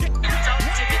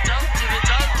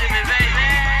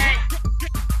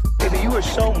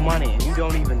so money and you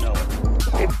don't even know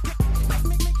it.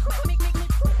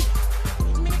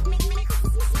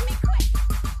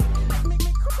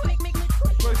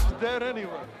 Dead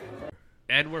anyway.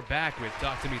 And we're back with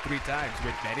Talk to Me 3 Times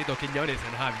with Benito Quiñones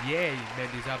and Javier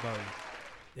Mendizábal.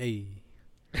 Hey.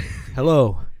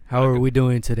 Hello. How are we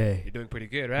doing today? You're doing pretty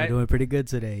good, right? We're doing pretty good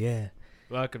today, yeah.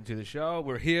 Welcome to the show.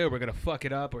 We're here. We're going to fuck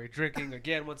it up. We're drinking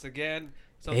again, once again.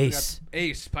 Ace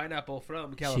pineapple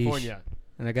from California. Sheesh.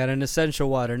 And I got an essential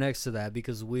water next to that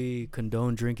because we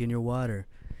condone drinking your water.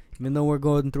 Even though we're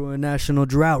going through a national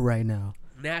drought right now.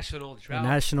 National drought. A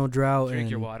national drought. Drink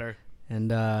your water.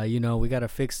 And, we got to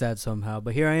fix that somehow.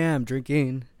 But here I am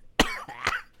drinking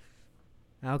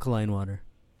alkaline water.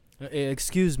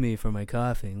 Excuse me for my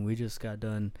coughing. We just got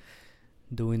done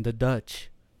doing the Dutch.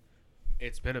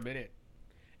 It's been a minute.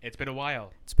 It's been a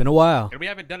while. It's been a while. And we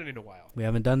haven't done it in a while. We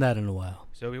haven't done that in a while.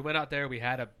 So we went out there. We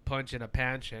had a punch and a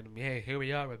panch. And, hey, here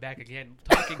we are. We're back again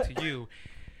talking to you.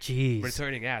 Jeez.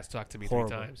 Returning ass. Talk to me Horrible.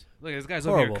 3 times. Look, this guy's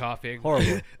Horrible. over here coughing.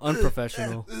 Horrible.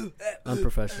 Unprofessional.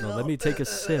 Unprofessional. Let me take a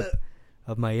sip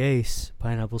of my Ace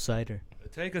pineapple cider.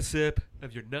 Take a sip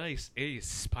of your nice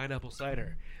Ace pineapple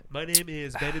cider. My name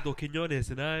is Benito Quiñones,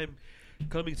 and I'm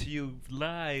coming to you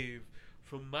live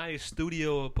from my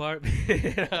studio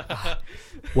apartment.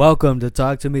 Welcome to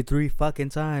Talk to Me 3 fucking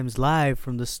times, live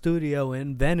from the studio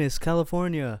in Venice,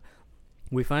 California.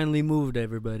 We finally moved,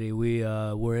 everybody. We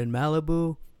were in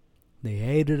Malibu. They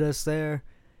hated us there.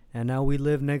 And now we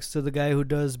live next to the guy who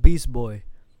does Beast Boy,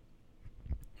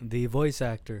 the voice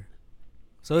actor.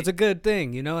 So it's a good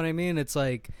thing, you know what I mean? It's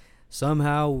like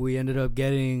somehow we ended up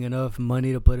getting enough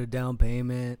money to put a down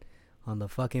payment on the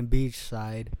fucking beach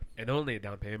side. And only a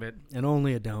down payment.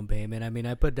 I mean,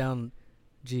 I put down,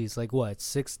 like what,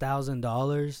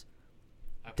 $6,000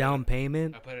 down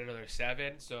payment? I put another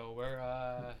 7, so we're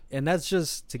and that's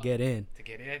just to get in. To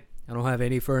get in. I don't have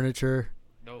any furniture.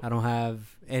 No. I don't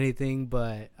have anything,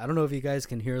 but I don't know if you guys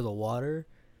can hear the water.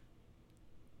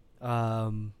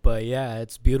 But yeah,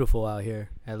 it's beautiful out here,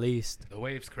 at least. The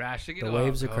waves crashing. The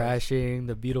waves are crashing.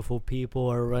 The beautiful people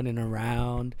are running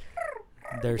around.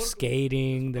 They're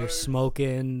skating. They're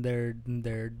smoking. They're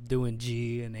doing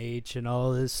G and H and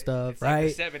all this stuff, it's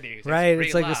right? Like the 70s. Right?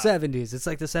 It's like the 70s. It's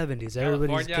like the 70s.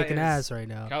 Everybody's kicking ass right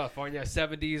now. California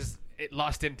 70s. It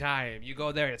lost in time. You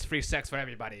go there, it's free sex for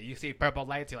everybody. You see purple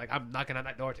lights, you're like, I'm knocking on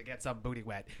that door to get some booty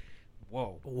wet.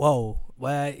 Whoa. Well,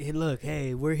 hey, look,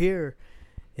 we're here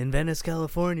in Venice,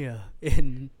 California,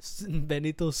 in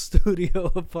Benito's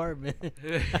studio apartment.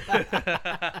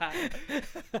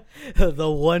 The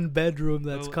one bedroom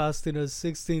that's costing us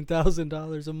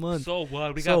 $16,000 a month. So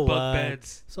what? We got bunk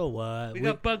beds. So what? We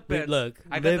got bunk beds. Look,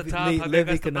 I got the top. live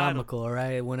economical, all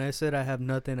right? When I said I have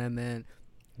nothing, I meant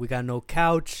we got no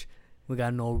couch. We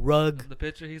got no rug. In the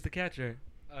picture, he's the catcher.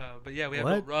 But yeah, we have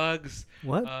What? no rugs.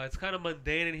 What? It's kind of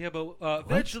mundane in here, but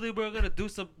eventually we're going to do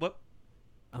some... What?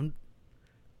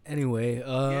 Anyway, Yeah, I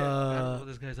don't know what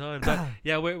this guy's on. But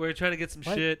yeah, we're trying to get some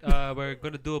shit. We're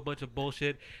gonna do a bunch of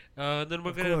bullshit. And then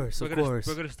we're gonna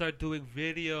start doing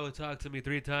video. Talk to me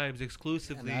 3 times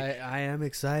exclusively. And I am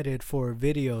excited for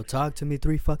video. Talk to me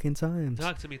 3 fucking times.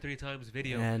 Talk to me 3 times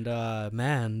video. And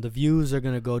man, the views are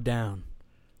gonna go down.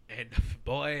 And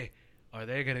boy, are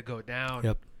they gonna go down.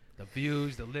 Yep. The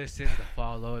views, the listens, the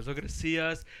follows. They're gonna see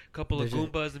us, a couple of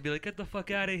Goombas, and be like, "Get the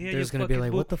fuck out of here!" There's gonna be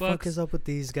like, "What the fuck is up with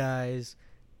these guys?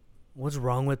 What's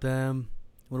wrong with them?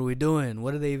 What are we doing?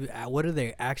 What are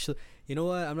they actually?" You know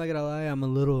what? I'm not gonna lie. I'm a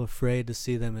little afraid to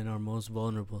see them in our most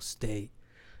vulnerable state,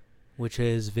 which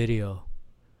is video.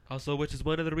 Also, which is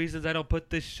one of the reasons I don't put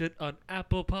this shit on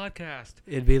Apple Podcast.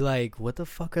 It'd be like, what the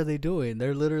fuck are they doing?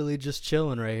 They're literally just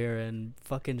chilling right here and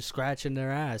fucking scratching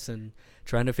their ass and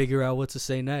trying to figure out what to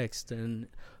say next. And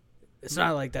it's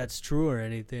not like that's true or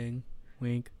anything.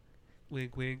 Wink.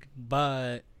 Wink, wink.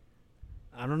 But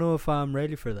I don't know if I'm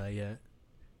ready for that yet.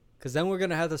 Because then we're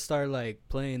going to have to start like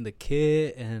playing the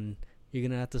kit and you're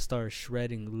going to have to start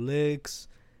shredding licks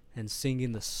and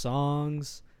singing the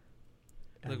songs.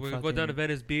 Look, we're going to go down to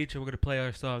Venice Beach and we're going to play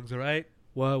our songs, all right?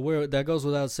 Well, that goes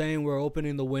without saying. We're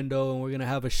opening the window and we're going to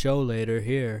have a show later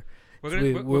here.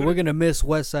 We're going to miss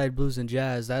West Side Blues and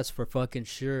Jazz. That's for fucking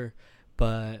sure.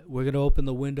 But we're going to open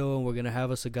the window and we're going to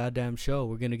have us a goddamn show.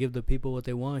 We're going to give the people what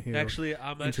they want here. Actually,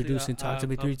 I'm introducing Talk to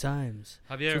Me 3 times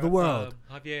Javier, to the world.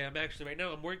 Javier, I'm actually right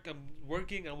now. I'm working.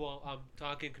 I'm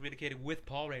talking, communicating with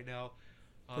Paul right now.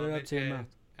 Put it up to your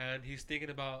mouth. And he's thinking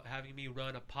about having me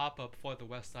run a pop-up for the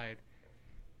West Side.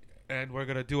 And we're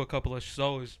going to do a couple of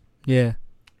shows. Yeah.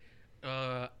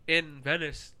 In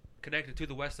Venice, connected to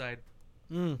the West Side.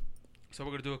 So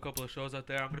we're gonna do a couple of shows out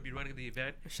there. I'm gonna be running the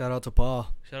event. Shout out to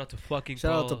Paul. Shout out to fucking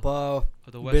Shout Paul. out to Paul.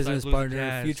 Of the West Business Side Blues and partner,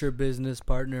 Jazz. future business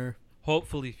partner.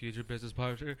 Hopefully future business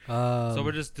partner. So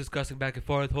we're just discussing back and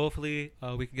forth. Hopefully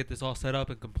we can get this all set up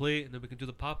and complete, and then we can do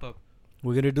the pop-up.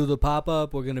 We're going to do the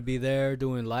pop-up. We're going to be there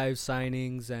doing live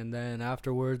signings, and then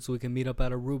afterwards we can meet up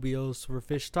at a Rubio's for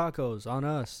fish tacos on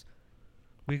us.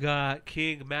 We got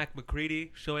King Mac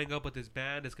McCready showing up with his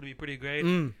band. It's going to be pretty great.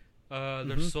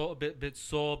 There's soul, bit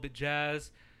soul, bit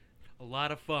jazz, a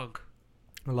lot of funk.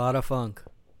 A lot of funk.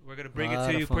 We're going to bring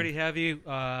it to you pretty heavy.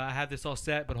 I have this all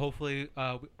set, but hopefully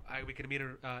we can meet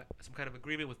some kind of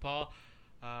agreement with Paul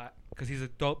because he's a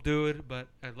dope dude, but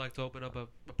I'd like to open up a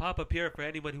pop-up here for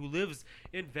anyone who lives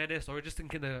in Venice or just in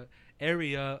the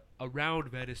area around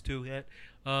Venice too,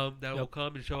 that will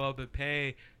come and show up and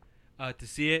pay to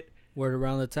see it. Word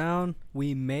around the town,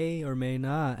 we may or may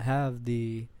not have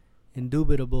the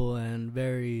indubitable and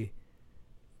very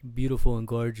beautiful and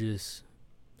gorgeous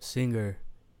singer,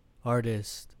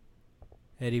 artist,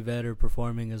 Eddie Vedder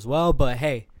performing as well. But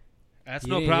hey, that's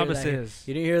no promises.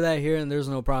 You didn't hear that here, and there's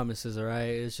no promises, all right?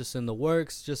 It's just in the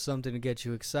works, just something to get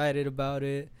you excited about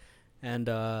it. And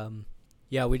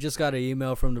yeah, we just got an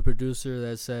email from the producer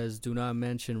that says do not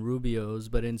mention Rubio's,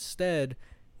 but instead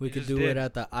we could do it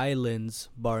at the Islands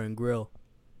Bar and Grill.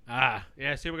 Yeah,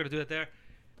 see, we're going to do it there.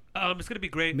 It's going to be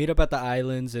great. Meet up at the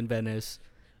Islands in Venice.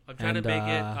 I'm trying to make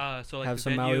it so like have the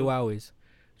some venue, Maui Wowies.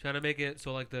 Trying to make it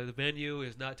so like the venue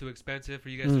is not too expensive for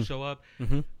you guys to show up.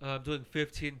 I'm doing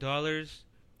 $15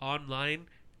 online,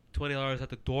 $20 at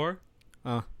the door,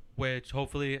 which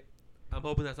hopefully, I'm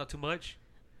hoping that's not too much.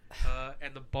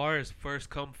 And the bar is first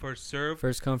come, first serve.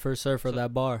 First come, first serve for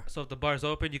that bar. So if the bar's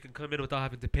open, you can come in without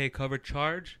having to pay covered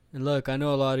charge. And look, I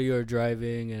know a lot of you are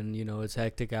driving and, you know, it's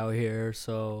hectic out here.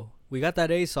 So we got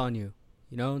that ace on you.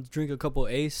 You know, drink a couple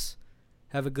ace,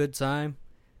 have a good time.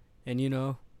 And, you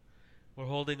know. We're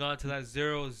holding on to that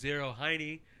 0.0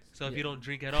 Heine. So if you don't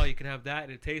drink at all, you can have that.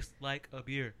 And it tastes like a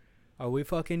beer. Are we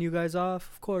fucking you guys off?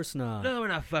 Of course not. No, we're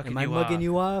not fucking you off. Am I mugging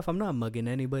you off? I'm not mugging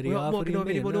anybody off. We're not mugging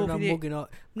anyone off.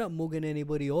 I'm not mugging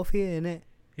anybody off here, innit?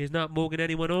 He's not mugging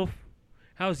anyone off.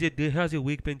 How's your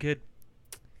week been, kid?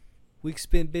 Week's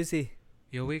been busy.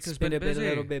 Your week has been been busy. A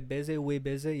little bit busy. We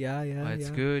busy. Yeah. That's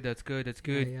good. That's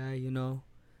good. Yeah, you know.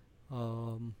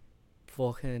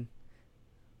 Fucking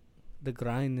the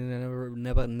grind never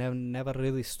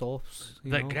really stops.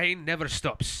 The grind never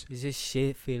stops. It's a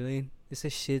shit feeling. It's a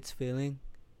shit feeling.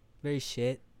 Very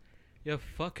shit. You're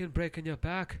fucking breaking your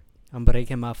back. I'm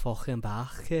breaking my fucking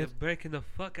back, kid. You're breaking the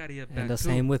fuck out of your back. And the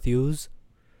same with yous.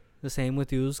 The same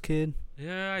with yous, kid.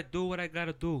 Yeah, I do what I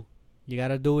gotta do. You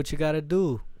gotta do what you gotta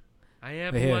do. I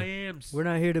am who I am. We're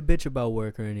not here to bitch about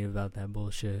work or any about that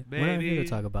bullshit. Maybe we're not here to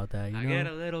talk about that, you know? I get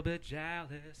a little bit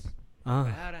jealous. How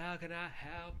can I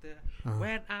help it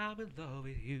when I'm in love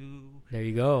with you? There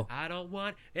you go. I don't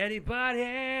want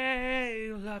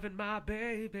anybody loving my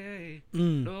baby.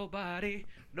 Nobody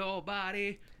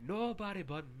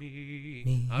but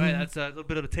me. All right, that's a little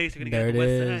bit of a taste. You're gonna get on the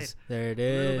west side. There it is.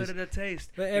 A is. little bit of a taste.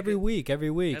 But every week we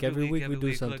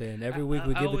do something. Look, every week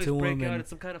we give it to him. Break out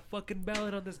some kind of fucking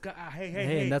ballad on this guy.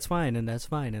 Hey. And that's fine.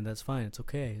 It's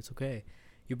okay.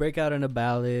 You break out in a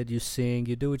ballad, you sing,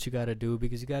 you do what you gotta do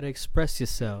because you gotta express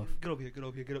yourself. Get over here.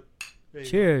 Get up.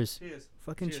 Cheers.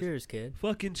 Fucking cheers, kid.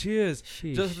 Fucking cheers.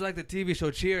 Sheesh. Just like the TV show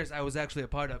Cheers, I was actually a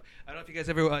part of. I don't know if you guys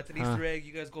ever, it's an Easter egg.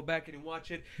 You guys go back and you watch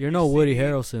it. You're no Woody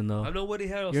Harrelson, though. I'm no Woody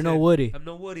Harrelson. You're no Woody. I'm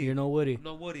no Woody. You're no Woody. I'm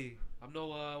no Woody. I'm no,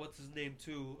 what's his name,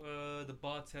 too? The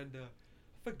bartender.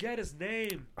 Forget his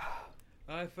name.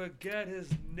 I forget his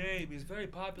name. He's very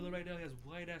popular right now. He has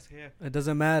white ass hair. It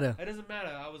doesn't matter. I was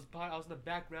in the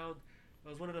background. I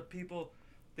was one of the people.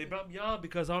 They brought me on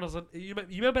because I was on. You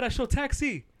remember that show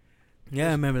Taxi? Yeah,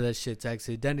 I remember that shit.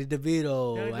 Taxi. Danny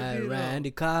DeVito,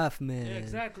 Andy Kaufman. Yeah,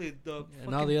 exactly.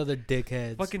 And all the other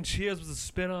dickheads. Fucking Cheers was a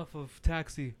spinoff of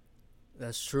Taxi.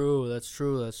 That's true.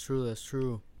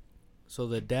 So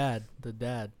the dad.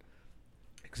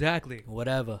 Exactly.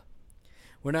 Whatever.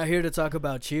 We're not here to talk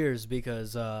about Cheers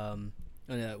because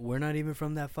we're not even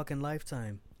from that fucking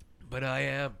lifetime. But I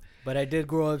am. But I did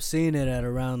grow up seeing it at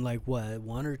around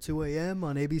 1 or 2 a.m.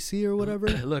 on ABC or whatever.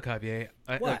 Look, Babyyy,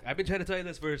 I've been trying to tell you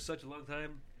this for such a long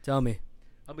time. Tell me.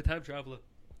 I'm a time traveler.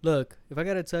 Look, if I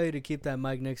gotta tell you to keep that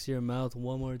mic next to your mouth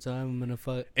one more time, I'm gonna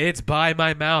fuck. It's by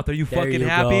my mouth. Are you fucking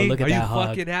happy? Are you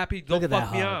fucking happy? Don't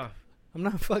fuck me off. I'm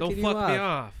not fucking you off. Don't fuck me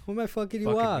off. Who am I fucking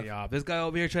you off? Me off? This guy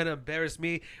over here trying to embarrass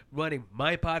me running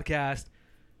my podcast.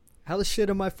 How the shit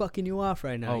am I fucking you off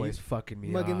right now? Always fucking me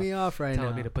mugging off. me off right now.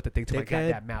 Telling me to put the thing to my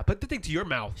goddamn mouth. Put the thing to your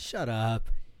mouth. Shut up.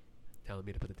 Telling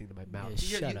me to put the thing to my mouth.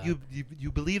 Yeah, shut up.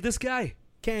 You believe this guy?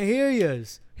 Can't hear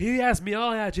yous. He asked me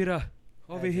all Ajita.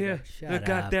 Over here. Shut The up.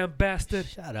 goddamn bastard.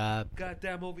 Shut up.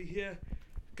 Goddamn over here.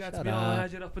 Got Shut me all up.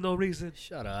 Ajita for no reason.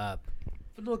 Shut up.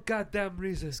 For no goddamn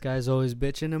reason. This guy's always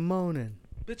bitching and moaning.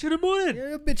 Bitch in the morning. Yeah,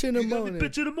 you're bitching and You gotta be moaning.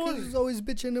 bitch in the morning. He's always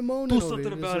bitching and moaning. Do over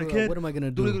something here. about it, So, kid. What am I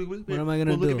gonna do? Look, What am I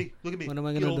gonna do? Look at me. Look at me. What am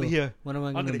I Get gonna over do? here. What am I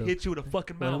I'm gonna gonna do? hit you in the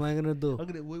fucking What mouth. am I gonna do? I'm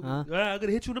gonna. Huh? I'm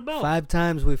gonna hit you in the mouth. 5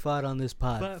 times we fought on this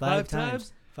pod. Five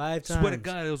times? 5 times. Swear to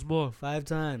God, it was more. 5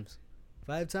 times.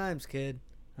 5 times, kid.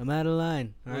 I'm out of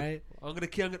line. All Look, right. I'm gonna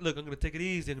take it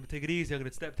easy. I'm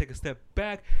gonna take a step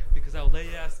back because I'll lay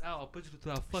your ass out. I'll put you to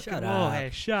the fucking Shut wall. up. Hey,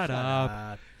 shut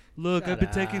up. Look, Shut I've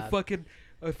been taking up. fucking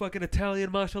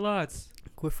Italian martial arts.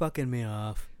 Quit fucking me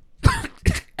off.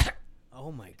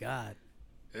 Oh my God.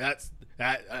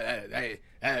 Hey,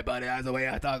 buddy, that's the way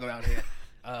I talk around here.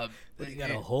 What, you got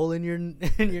a hole in your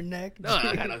neck? No,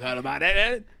 I got no thought about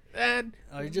it, man.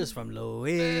 Oh, you're just from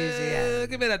Louisiana.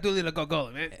 Give me that dooley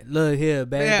go, man. Look here,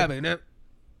 baby. Yeah, man.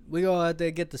 We go out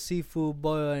there, get the seafood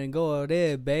boil, and go out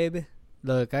there, baby.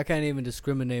 Look, I can't even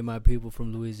discriminate my people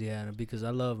from Louisiana because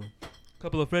I love them.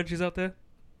 Couple of Frenchies out there.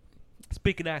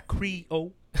 Speaking that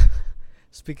Creole.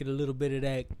 Speaking a little bit of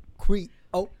that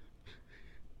Creole.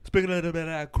 Speaking a little bit of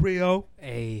that Creole.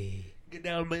 Hey. Get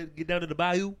down to the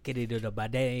bayou. Get it to the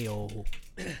badeo.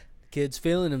 Kid's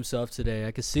feeling himself today.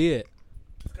 I can see it.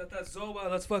 Got that Zoa.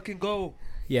 Let's fucking go.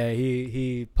 Yeah,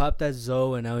 he popped that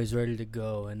Zoe and now he's ready to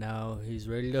go. And now he's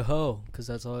ready to hoe because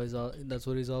that's what he's all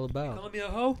You about. calling me a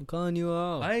hoe? I'm calling you a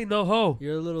hoe. I ain't no hoe.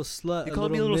 You're a little slut. You a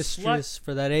calling me a little little mistress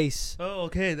for that ace. Oh,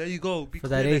 okay. There you go. Be For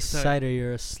clear that ace next time. cider,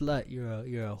 you're a slut. You're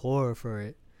a whore for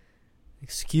it.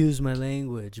 Excuse my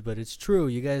language, but it's true.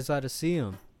 You guys ought to see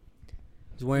him.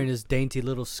 He's wearing his dainty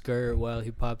little skirt while he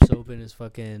pops open his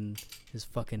fucking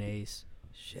ace.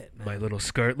 Shit, man. My little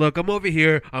skirt. Look, I'm over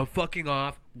here. I'm fucking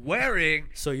off. Wearing.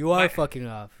 So you are fucking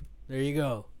off. There you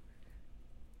go.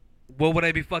 What would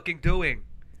I be fucking doing?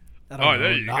 I don't know,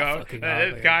 there you not go. fucking off,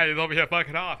 This man. guy is over here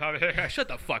fucking off. Shut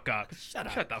the fuck up. Shut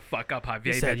up. Shut the fuck up, Javier.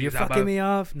 You said you're fucking me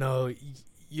off? No,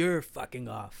 you're fucking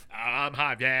off. I'm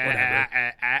Javier.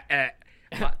 Whatever.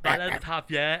 My name is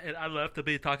Javier, and I love to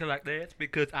be talking like this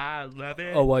because I love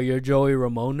it. Oh, well, you're Joey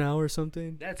Ramone now or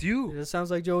something? That's you. That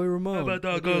sounds like Joey Ramone. But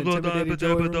You're intimidating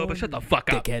Joey Ramone? shut the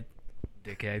fuck up.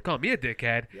 Dickhead. Call me a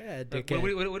dickhead. Yeah, dickhead.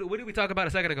 What did we talk about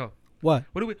a second ago? What?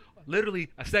 What did we? Literally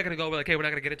a second ago, we're like, hey, we're not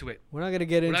gonna get into it. We're not gonna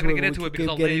get We're into not gonna it. get into We it because keep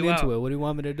I'll lay getting you into out. it. What do you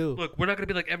want me to do? Look, we're not gonna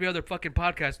be like every other fucking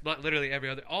podcast. Not literally every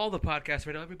other. All the podcasts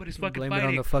right now. Everybody's fucking Blame it on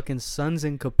fighting. the fucking Suns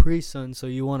and Capri Sun, so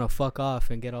you want to fuck off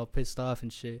and get all pissed off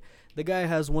and shit. The guy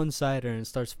has one cider and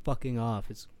starts fucking off.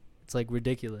 It's like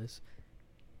ridiculous.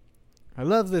 I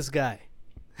love this guy.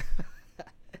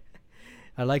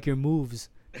 I like your moves.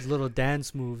 His little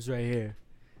dance moves right here.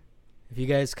 If you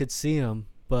guys could see him,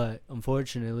 but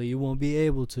unfortunately you won't be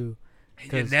able to.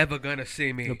 You're never gonna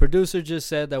see me. The producer just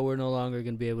said that we're no longer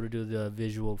going to be able to do the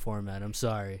visual format. I'm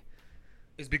sorry.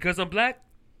 It's because I'm black?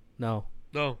 No.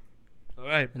 No. All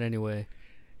right. But anyway,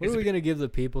 what It's are we going to give the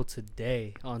people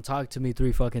today on Talk to Me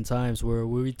 3 fucking times where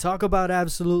we talk about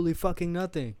absolutely fucking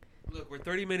nothing? Look, we're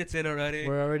 30 minutes in already.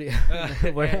 We're already...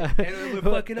 and we're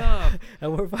fucking off.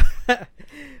 And we're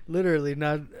literally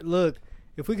not... Look,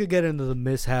 if we could get into the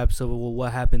mishaps of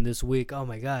what happened this week, oh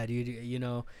my God, you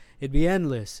know, it'd be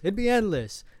endless. It'd be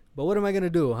endless. But what am I going to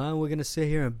do, huh? We're going to sit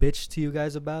here and bitch to you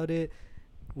guys about it?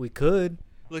 We could.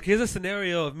 Look, here's a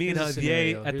scenario of me and Here's a Javier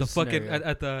scenario. at Here's the a fucking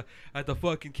scenario. at the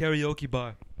fucking karaoke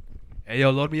bar. Hey yo,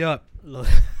 load me up. Look.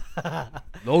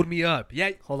 Load me up. Yeah.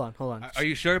 Hold on. Are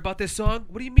you sure about this song?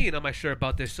 What do you mean am I sure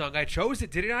about this song? I chose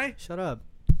it, didn't I? Shut up.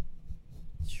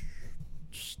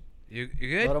 You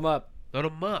good? Load him up. Load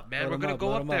them up, man. Load We're 'em gonna up, go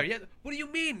load up 'em there. up. Yeah. What do you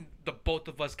mean the both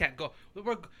of us can't go? It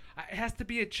has to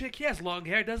be a chick. He has long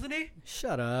hair, doesn't he?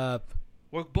 Shut up.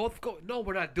 We're both go. No,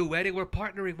 we're not duetting. We're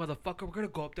partnering, motherfucker. We're gonna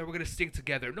go up there. We're gonna sing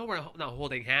together. No, we're not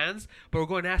holding hands, but we're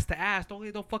going ass to ass.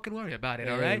 Don't fucking worry about it.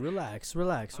 All right. Relax.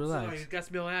 I'm sorry, you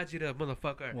got me all agitated,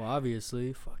 motherfucker. Well,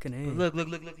 obviously, fucking A.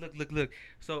 Look.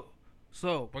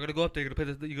 So we're gonna go up there.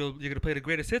 You're gonna play the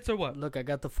greatest hits or what? Look, I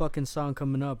got the fucking song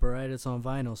coming up, alright? It's on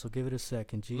vinyl, so give it a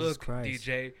second. Jesus Look, Christ.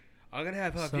 DJ, I'm gonna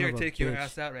have Son Javier of a take your bitch.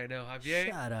 ass out right now. Javier,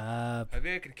 Shut up.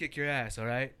 Javier can kick your ass. All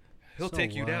right. He'll So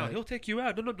take you down. what? He'll take you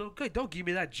out. No, good. Don't give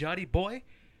me that Johnny boy.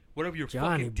 Whatever your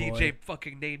Johnny fucking boy. DJ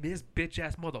fucking name is, bitch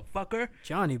ass motherfucker.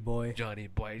 Johnny boy. Johnny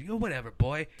boy. You whatever,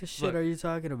 boy. The shit Look, are you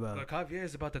talking about? Look, Javier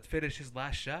is about to finish his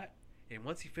last shot. And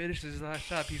once he finishes his last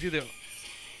shot, he's either...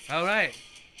 All right.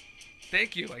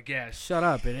 Thank you, I guess. Shut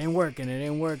up. It ain't working.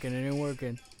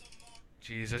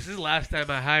 Jesus, this is the last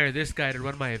time I hired this guy to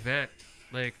run my event.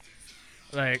 Like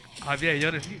Javier,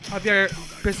 Javier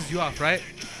pisses you off, right?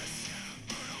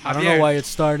 I don't know why it's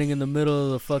starting in the middle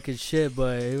of the fucking shit,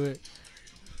 but...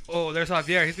 Oh, there's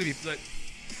Javier. He's going to be like...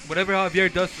 Whatever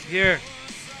Javier does from here,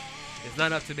 it's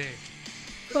not up to me.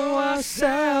 Throw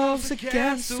ourselves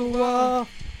against the wall,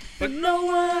 but no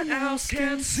one else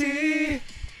can see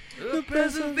the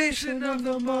preservation of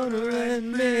the motor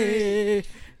and me.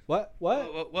 What?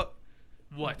 What?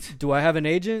 Do I have an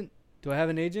agent?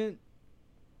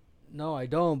 No, I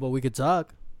don't, but we could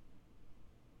talk.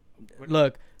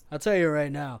 Look, I'll tell you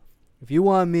right now. If you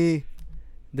want me,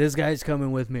 this guy's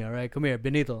coming with me, all right? Come here,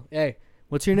 Benito. Hey,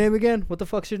 what's your name again? What the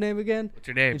fuck's your name again? What's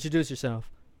your name? Introduce yourself.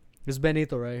 This is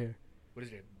Benito right here. What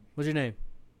is your name? What's your name?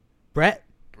 Brett?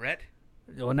 Brett?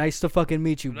 Oh, nice to fucking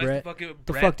meet you, Brett.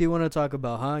 The fuck do you want to talk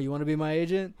about, huh? You want to be my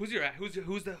agent? Who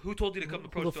told you to come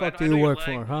approach? Who the fuck do you work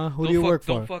for, huh? Who do you work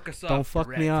for? Don't fuck us up. Don't fuck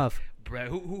me off. Brett.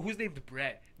 Who's named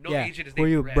Brett? No yeah. agent is named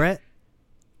named Brett. Who are you, Brett?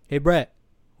 Hey, Brett.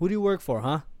 Who do you work for,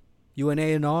 huh? You an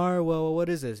A&R? Well, what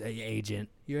is this? Hey, agent.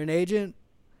 You're an agent?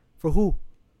 For who?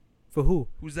 For who?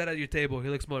 Who's that at your table? He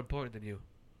looks more important than you.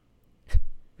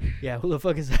 Yeah, who the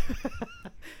fuck is that?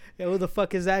 Yeah, who the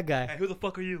fuck is that guy? Hey, who the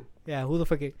fuck are you? Yeah, who the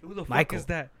fuck is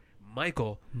that?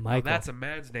 Michael. Now that's a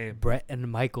man's name. Brett and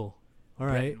Michael. All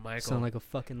Brett right. and Michael. Sound like a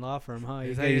fucking law firm, huh?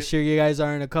 You sure you guys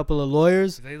aren't a couple of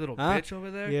lawyers? Is that a little bitch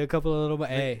over there? Yeah, a couple of little...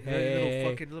 Hey,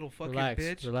 little fucking relax,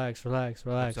 bitch.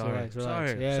 Relax.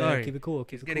 Sorry. Keep it cool.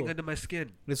 It's getting under my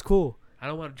skin. It's cool. I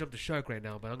don't want to jump the shark right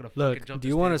now, but I'm going to fucking jump the shark. Do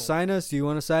you want to sign us? Do you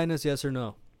want to sign us? Yes or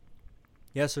no?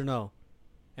 Yes or no?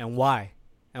 And why?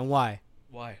 Why?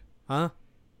 Huh?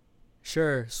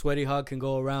 Sure, Sweaty Hog can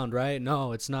go around, right?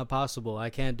 No, it's not possible. I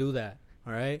can't do that.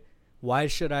 All right? Why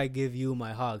should I give you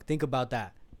my hog? Think about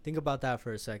that. Think about that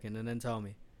for a second and then tell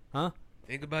me. Huh?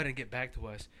 Think about it and get back to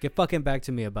us. Get fucking back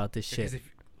to me about this shit.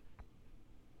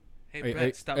 Hey,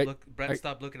 Brett,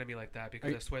 stop looking at me like that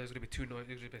because I swear there's going to be too noisy.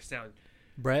 There's going to be sound.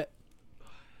 Brett,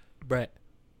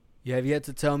 you have yet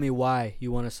to tell me why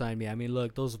you want to sign me. I mean,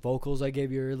 look, those vocals I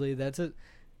gave you earlier, that's it.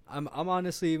 I'm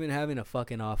honestly even having a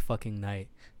fucking off fucking night.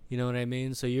 You know what I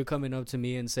mean? So you're coming up to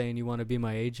me and saying you want to be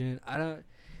my agent.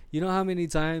 You know how many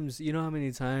times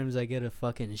I get a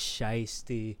fucking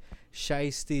shiesty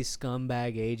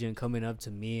scumbag agent coming up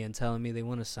to me and telling me they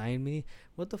want to sign me?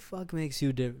 What the fuck makes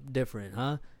you different,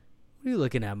 huh? What are you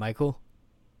looking at, Michael?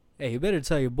 Hey, you better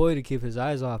tell your boy to keep his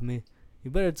eyes off me.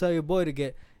 You better tell your boy to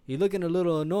get... You're looking a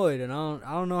little annoyed, and I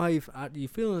don't know how you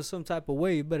feeling some type of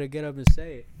way. You better get up and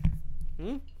say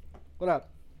it. What up?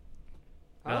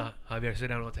 Nah, Javier, sit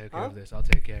down. I'll take care of this. I'll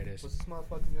take care of this. What's this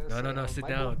motherfucking gonna say? No, sit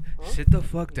Michael? down. Huh? Sit the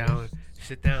fuck down.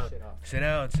 Sit down. Sit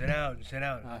down. All right.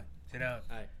 Sit down.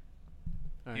 All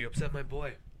right. You upset my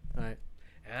boy. All right.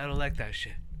 And I don't like that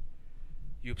shit.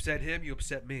 You upset him, you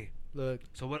upset me. Look.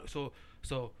 So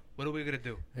what are we gonna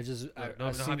do? I've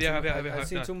Javier,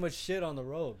 seen too much shit on the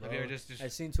road, bro. Javier,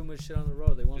 I've seen too much shit on the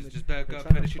road. They want me just back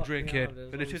up. Finish your drink, kid.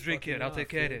 Finish your drink, kid. I'll take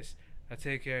care of this.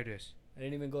 I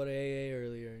didn't even go to AA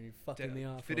earlier, and you're fucking me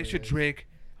off. Finish your drink.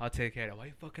 I'll take care of it. Why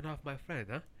you fucking off my friend,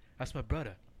 huh? That's my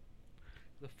brother.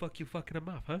 The fuck you fucking him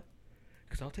off, huh?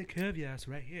 Because I'll take care of your ass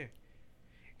right here.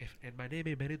 And my name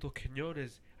ain't Benito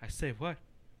Quinones, I say what?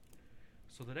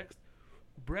 So the next...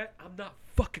 Brett, I'm not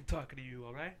fucking talking to you,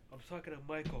 alright? I'm talking to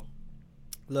Michael.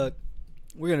 Look,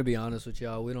 we're going to be honest with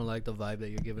y'all. We don't like the vibe that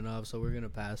you're giving off, so we're going to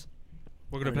pass.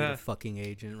 We're going to pass. Need a fucking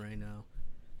agent right now.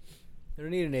 We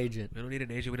don't need an agent. We don't need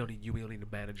an agent. We don't need you. We don't need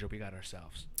a manager. We got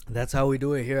ourselves. That's how we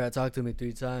do it here at Talk to Me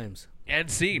 3 times. And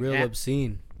scene. Real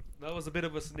obscene. That was a bit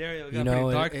of a scenario. It got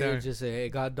pretty dark there. It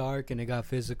got dark and it got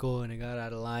physical and it got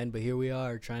out of line. But here we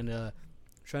are trying to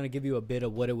give you a bit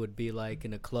of what it would be like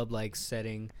in a club-like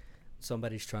setting.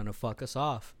 Somebody's trying to fuck us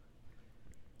off.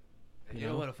 And you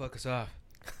don't want to fuck us off.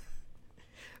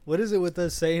 What is it with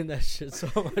us saying that shit so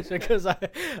much? Because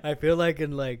I feel like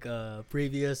in like a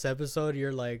previous episode,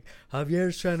 you're like,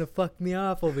 Javier's trying to fuck me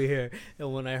off over here.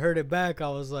 And when I heard it back, I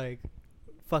was like,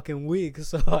 fucking weak.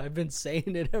 So I've been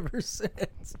saying it ever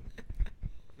since.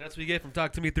 That's what you get from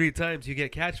Talk to Me 3 times. You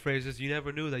get catchphrases you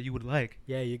never knew that you would like.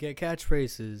 Yeah, you get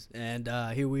catchphrases. And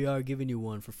here we are giving you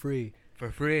one for free.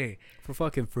 For free. For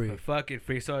fucking free. For fucking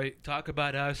free. So talk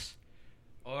about us.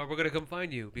 Or we're going to come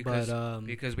find you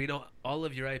because we know all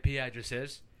of your IP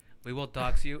addresses. We will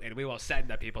dox you and we will send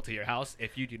the people to your house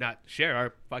if you do not share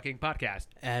our fucking podcast.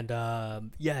 And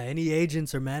any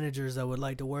agents or managers that would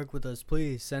like to work with us,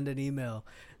 please send an email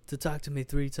to Talk to Me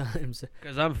 3 times.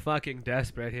 Because I'm fucking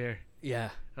desperate here. Yeah.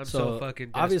 I'm so fucking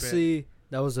desperate. Obviously,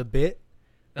 that was a bit.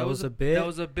 That was a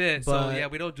bit. So, yeah,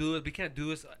 we don't do it. We can't do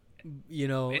this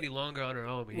any longer on our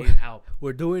own. We need help.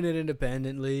 We're doing it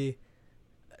independently.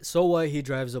 So what? He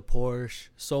drives a Porsche.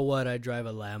 So what? I drive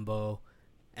a Lambo,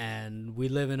 and we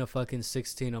live in a fucking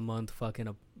 16 a month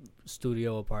fucking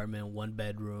studio apartment, 1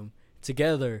 bedroom,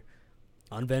 together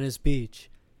on Venice Beach.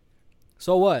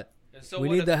 So what? We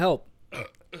need the help.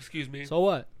 Excuse me. So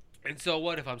what? And so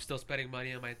what if I'm still spending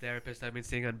money on my therapist I've been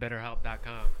seeing on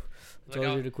BetterHelp.com? I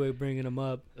told you to quit bringing them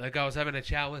up. Like I was having a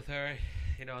chat with her.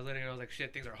 You know, I was letting her know, like,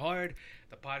 shit, things are hard.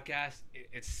 The podcast,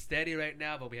 it's steady right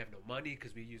now, but we have no money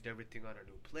because we used everything on our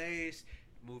new place,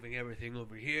 moving everything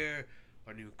over here,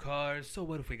 our new cars. So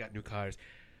what if we got new cars?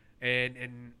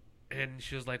 And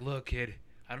she was like, look, kid,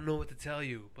 I don't know what to tell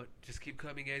you, but just keep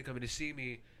coming to see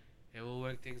me, and we'll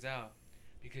work things out.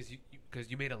 Because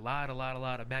you made a lot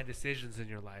of bad decisions in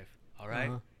your life. All right?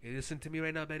 You listen to me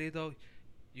right now, Benito.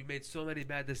 You made so many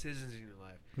bad decisions in your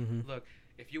life. Mm-hmm. Look,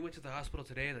 if you went to the hospital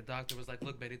today and the doctor was like,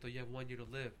 look, Benito, you have 1 year to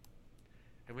live.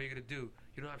 And what are you going to do?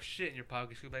 You don't have shit in your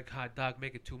pocket. You're like, God, doc,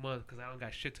 make it 2 months because I don't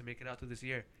got shit to make it out through this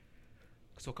year.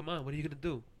 So come on, what are you going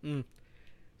to do?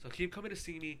 So keep coming to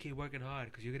see me and keep working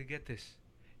hard because you're going to get this.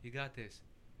 You got this.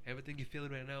 Everything you're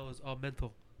feeling right now is all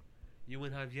mental. You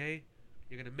and Javier,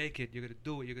 you're going to make it. You're going to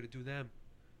do it. You're going to do them.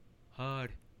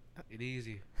 Hard and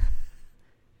easy.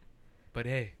 But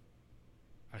hey,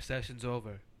 our session's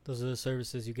over. Those are the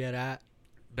services you get at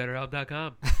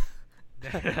BetterHelp.com.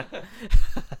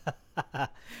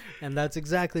 And that's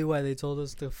exactly why they told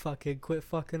us to fucking quit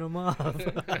fucking them off.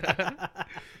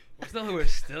 It's not like we're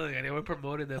stealing it. We're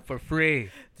promoting them for free.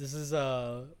 This is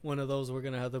one of those we're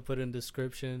gonna have to put in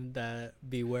description that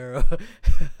beware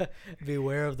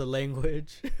of the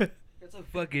language. It's a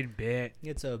fucking bit.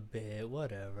 It's a bit,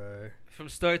 whatever. From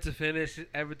start to finish,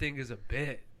 everything is a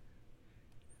bit.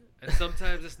 And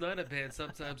sometimes it's not a bit. And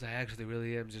sometimes I actually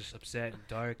really am just upset and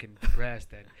dark and depressed.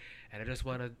 And I just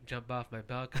want to jump off my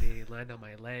balcony and land on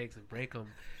my legs and break them.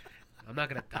 I'm not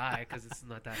going to die because it's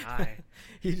not that high.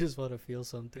 You just want to feel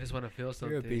something. I just want to feel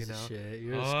something. You're a piece of shit.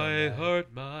 You're a I scumbag.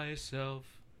 hurt myself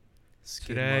Skid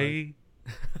today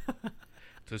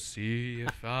to see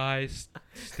if I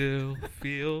still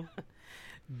feel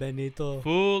Benito.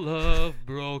 full of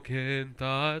broken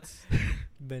thoughts.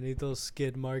 Benito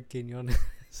skid mark Quinones.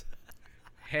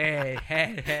 Hey.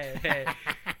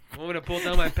 Want me to pull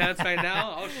down my pants right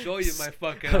now? I'll show you my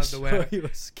fucking underwear. Show you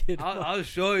a skid mark. I'll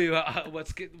show you what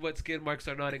skid marks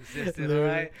are not existent. Literally,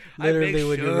 All right. literally I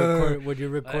make when you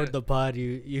record the pod,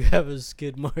 you have a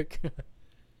skid mark.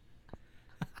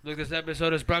 Look, this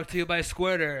episode is brought to you by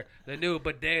Squirter, the new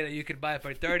bidet that you can buy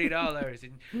for $30.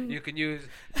 And you can use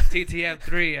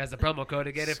TTM3 as a promo code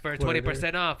to get it for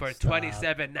 20% off or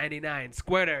 $27.99.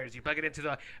 Squirters. You plug it into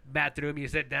the bathroom, you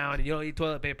sit down, and you don't need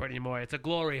toilet paper anymore. It's a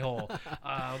glory hole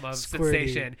of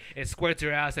sensation. It squirts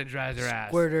your ass and dries your ass.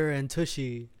 Squirter and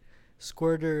Tushy.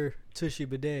 Squirter, Tushy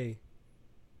bidet.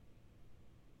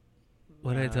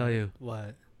 What did I tell you?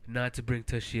 What? Not to bring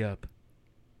Tushy up.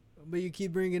 But you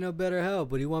keep bringing up BetterHelp.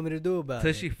 What do you want me to do about it?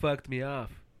 Tushy fucked me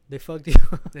off. They fucked you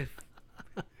up.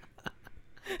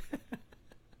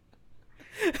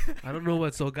 I don't know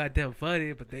what's so goddamn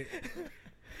funny, but they...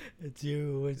 It's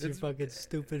you. It's your fucking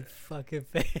stupid fucking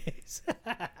face.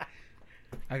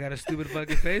 I got a stupid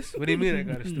fucking face? What do you mean I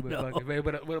got a stupid No. fucking face?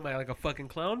 What am I, like a fucking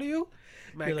clown to you?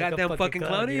 Am I a You're like goddamn fucking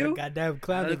clown to You're you? a goddamn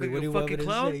clown I to look me. like What a do you want me fucking to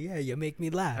clown? say? Yeah, you make me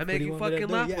laugh. I What make do you want me to fucking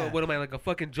do? laugh? Yeah. What am I, like a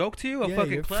fucking joke to you? A Yeah,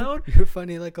 fucking you're clown? You're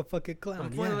funny like a fucking clown.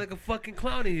 I'm funny yeah. like a fucking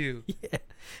clown to you. Yeah.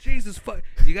 Jesus fuck.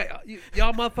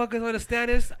 Y'all motherfuckers understand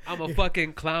this? I'm a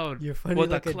fucking clown. You're funny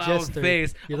with like a a clown jester.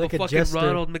 face. You're I'm like a a fucking jester.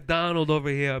 Ronald McDonald over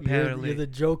here, apparently. You're the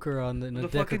Joker on the the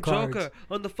deck fucking of cards. Joker.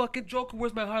 On the fucking Joker.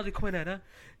 Where's my Harley Quinn at, huh?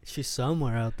 She's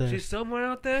somewhere out there. She's somewhere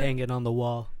out there? hanging on the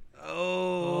wall.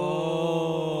 Oh.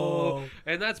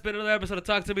 And that's been another episode of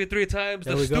Talk to Me 3 Times,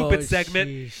 There the we go. stupid segment.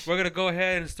 Sheesh. We're going to go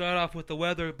ahead and start off with the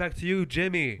weather. Back to you,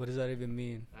 Jimmy. What does that even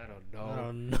mean? I don't know. I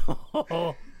don't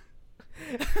know.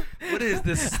 What is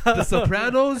this? The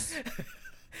Sopranos?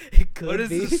 It could What is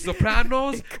be. this?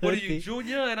 Sopranos? It What are could you, be.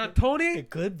 Junior and Antoni?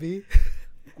 It could be.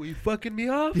 Were you fucking me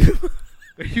off?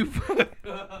 Are you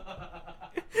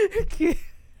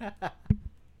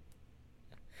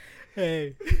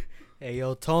Hey,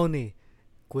 yo, Tony,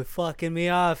 quit fucking me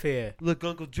off here. Look,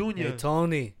 Uncle Junior. Hey,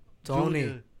 Tony,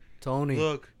 Junior.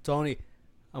 Look. Tony,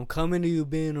 I'm coming to you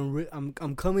being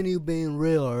I'm coming to you being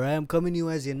real, all right? I'm coming to you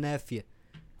as your nephew,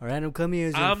 all right? I'm coming here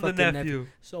as your I'm the fucking nephew.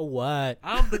 So what?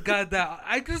 I'm the guy that...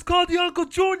 I just called you Uncle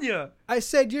Junior. I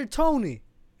said you're Tony.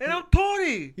 And I'm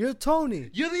Tony. You're Tony.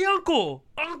 You're the uncle.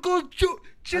 Uncle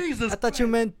Jesus I thought you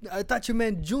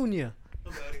meant Junior.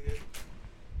 I'm outta here.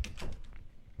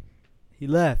 He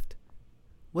left.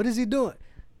 What is he doing?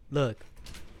 Look.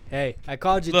 Hey, I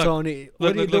called you, Look, Tony.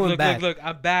 What are you doing back? Look,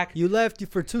 I'm back. You left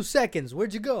for 2 seconds.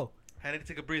 Where'd you go? I had to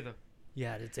take a breather. You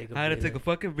had to take a I had to breather. take a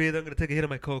fucking breather. I'm going to take a hit of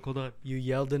my Coke. Hold on. You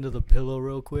yelled into the pillow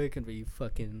real quick and you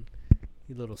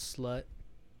You little slut.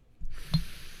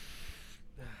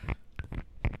 I'm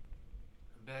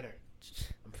better.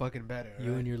 I'm fucking better.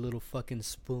 You and your little fucking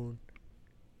spoon.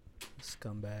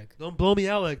 Scumbag. Don't blow me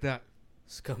out like that.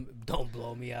 Don't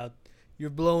blow me out. You're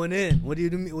blowing in. What do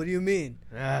you mean?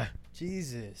 Ah.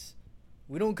 Jesus.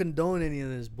 We don't condone any of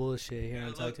this bullshit here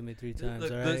on Talk to Me 3 Times,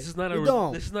 Look, all right? this is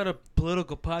not a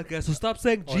political podcast, so stop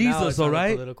saying now Jesus, it's all not a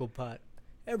right? political pot.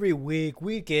 Every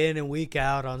week in and week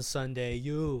out on Sunday,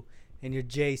 you and your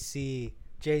JC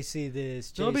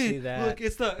this, JC that. Look,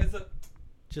 it's the.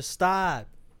 Just stop.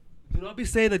 Do not be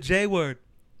saying the J word,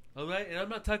 all right? And I'm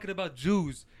not talking about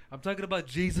Jews. I'm talking about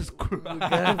Jesus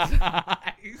Christ.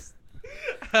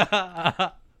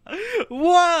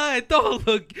 What?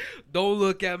 Don't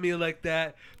look at me like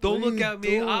that. Don't look at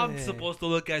me. I'm supposed to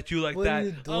look at you like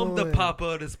that. I'm the papa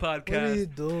of this podcast. What are you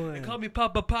doing? They call me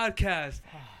Papa Podcast.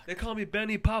 They call me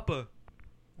Benny Papa.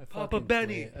 Papa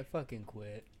Benny. I fucking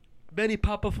quit. Benny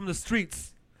Papa from the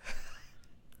streets.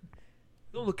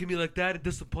 Don't look at me like that in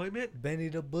disappointment. Benny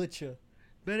the Butcher.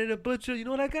 Benny the Butcher. You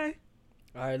know that guy?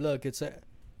 All right, look, it's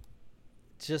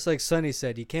just like Sonny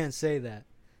said. You can't say that.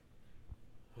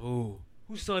 Oh.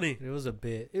 Who's Sonny? It was a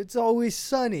bit. It's always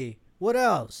sunny. What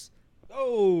else?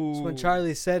 Oh. It's when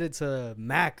Charlie said it to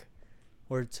Mac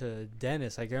or to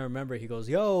Dennis. I can't remember. He goes,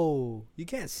 yo, you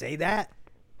can't say that.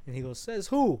 And he goes, says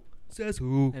who? Says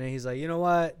who? And then he's like, you know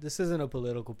what? This isn't a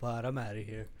political pod. I'm out of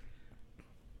here.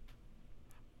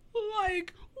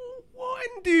 Like,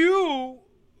 when do you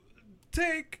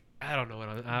take... I don't know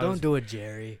what Don't do it,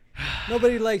 Jerry.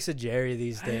 Nobody likes a Jerry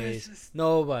these days.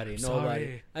 Nobody.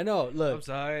 Sorry. I know. Look, I'm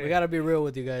sorry. we got to be real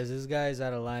with you guys. This guy's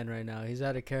out of line right now. He's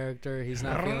out of character. He's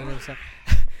not feeling himself.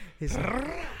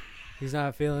 He's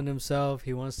not feeling himself.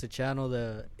 He wants to channel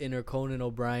the inner Conan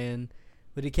O'Brien,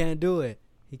 but he can't do it.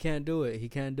 He can't do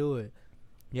it.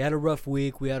 You had a rough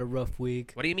week. We had a rough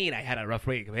week. What do you mean I had a rough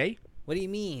week, eh? What do you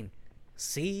mean?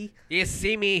 See? You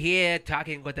see me here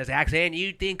talking with this accent.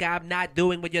 You think I'm not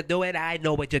doing what you're doing? I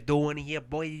know what you're doing here,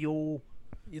 boy. You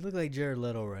look like Jared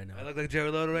Leto right now. I look like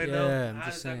Jared Leto right now? Yeah, I'm How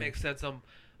just does saying. that make sense?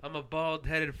 I'm a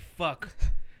bald-headed fuck.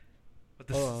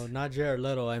 Oh, not Jared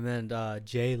Leto. I meant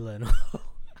Jay Leno.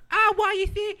 Well, you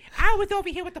see, I was over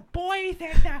here with the boys,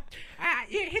 and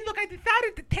look, I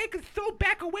decided to take a soul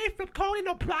back away from Conan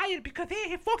O'Brien because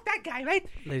he fuck that guy, right?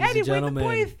 Ladies and anyway,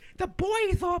 gentlemen. the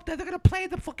boys are up there. They're gonna play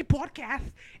the fucking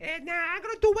podcast, and I'm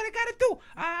gonna do what I gotta do.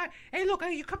 Hey, look,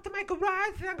 you come to my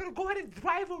garage, and I'm gonna go ahead and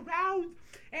drive around.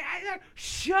 And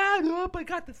shut up! I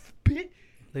got the spit.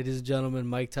 Ladies and gentlemen,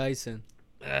 Mike Tyson.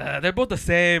 They're both the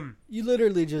same. You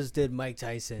literally just did Mike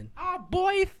Tyson.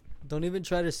 Boys. Don't even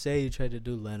try to say you tried to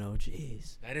do Leno.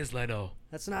 Jeez. That is Leno.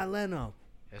 That's not Leno.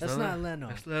 That's not Leno.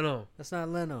 That's Leno. That's not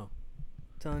Leno.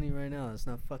 I'm telling you right now, that's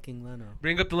not fucking Leno.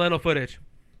 Bring up the Leno footage.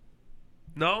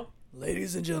 No?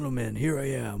 Ladies and gentlemen, here I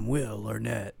am, Will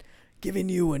Arnett, giving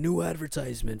you a new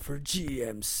advertisement for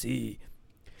GMC.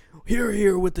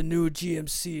 Here with the new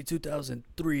GMC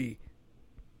 2003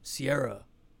 Sierra.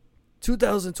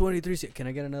 2023 Sierra. Can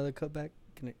I get another cutback?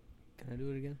 Can I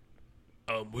do it again?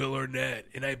 I'm Will Arnett,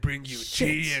 and I bring you Shit.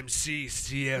 GMC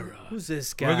Sierra. Who's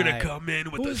this guy? We're going to come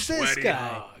in with Who's the this sweaty guy?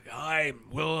 hog. I'm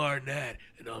Will Arnett,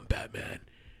 and I'm Batman.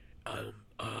 I'm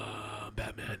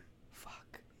Batman.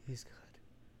 Fuck. He's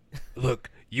good. Look,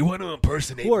 you want to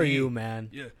impersonate me? Who are you, man?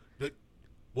 Yeah. Look,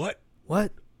 what?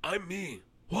 What? I'm me.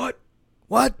 What?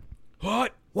 What?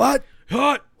 What? What?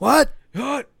 What? What?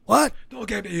 What? What? Don't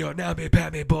get me your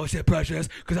namby-pamby bullshit precious,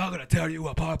 because I'm going to tear you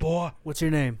apart, boy. What's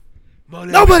your name? My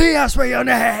name Nobody asked for your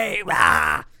name.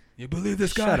 Ah! You believe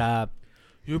this guy? Shut up.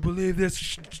 You believe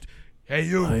this? Hey,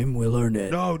 you. I'm Will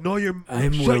Arnett. No, know your.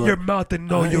 I'm shut Will your mouth and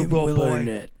know your role, Will boy.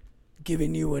 Arnett,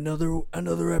 giving you another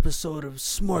episode of I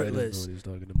Smartless. don't know what he's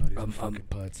talking about. He's fucking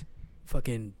putz.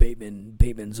 Fucking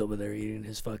Bateman's over there eating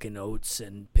his fucking oats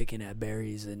and picking at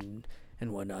berries and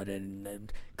whatnot,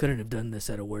 and couldn't have done this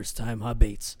at a worse time, huh,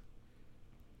 Bates?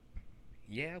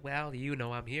 Yeah, well, you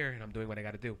know I'm here and I'm doing what I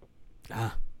got to do.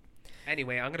 Ah,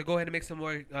 Anyway, I'm gonna go ahead and make some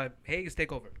more. Hayes,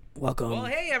 take over. welcome. Well,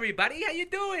 hey everybody, how you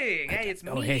doing? Hey, it's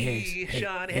me, hey, Hayes.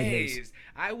 Sean Hey, Hayes. Hayes.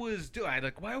 I was doing.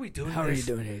 Like, why are we doing How this? are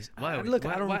you doing, Hayes? Why are we- Look,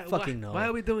 why- I don't why- fucking know. Why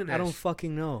are we doing this? I don't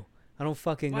fucking know.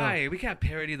 Why? We can't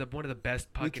parody one of the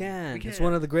best podcasts. We can. We can't. It's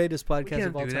one of the greatest We podcasts can't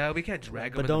of all do time. that. We can't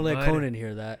drag But him don't in let the mud. Conan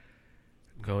hear that.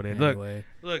 Conan, Anyway.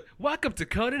 look. Welcome to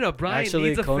Conan O'Brien Actually,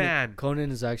 needs a fan.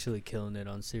 Conan is actually killing it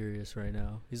on Sirius right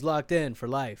now. He's locked in for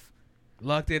life.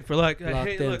 Locked in for like.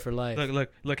 For life.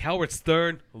 Look. Howard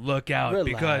Stern, look out Relax.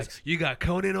 because you got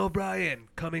Conan O'Brien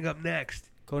coming up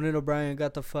next. Conan O'Brien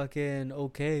got the fucking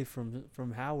okay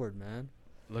from Howard, man.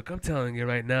 Look, I'm telling you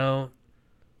right now.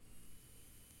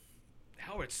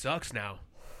 Howard sucks now.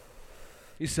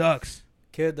 He sucks.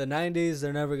 Kid, the 90s,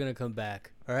 they're never going to come back.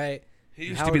 All right? He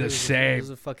used to be the same. He was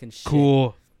a fucking shit.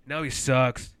 Cool. Now he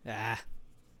sucks.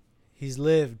 He's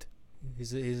lived.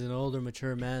 He's an older,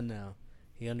 mature man now.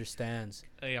 He understands.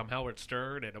 Hey, I'm Howard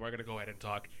Stern, and we're gonna go ahead and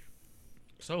talk.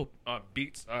 So,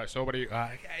 beats. Somebody.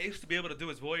 I used to be able to do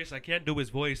his voice. I can't do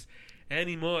his voice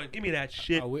anymore. Give me that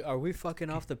shit. Are we fucking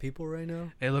off the people right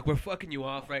now? Hey, look, we're fucking you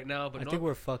off right now. But I think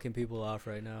we're fucking people off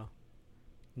right now.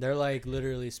 They're like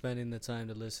literally spending the time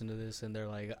to listen to this, and they're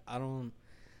like, I don't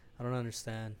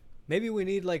understand. Maybe we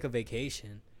need like a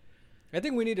vacation. I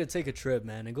think we need to take a trip,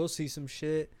 man, and go see some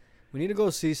shit. We need to go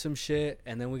see some shit,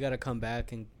 and then we got to come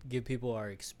back and give people our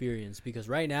experience. Because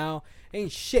right now,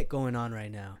 ain't shit going on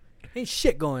right now. Ain't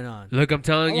shit going on. Look, I'm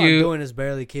telling All you. I'm doing is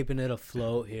barely keeping it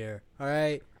afloat here. All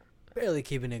right? Barely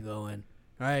keeping it going.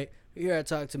 All right? Here at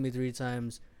Talk to Me 3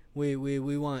 Times, we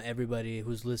want everybody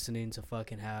who's listening to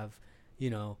fucking have, you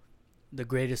know, the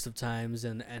greatest of times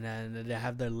and to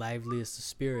have their liveliest of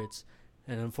spirits.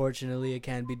 And unfortunately, it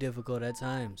can be difficult at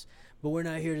times. But we're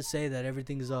not here to say that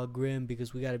everything is all grim,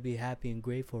 because we got to be happy and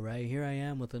grateful, right? Here I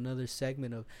am with another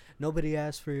segment of Nobody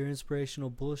Asked for Your Inspirational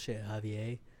Bullshit,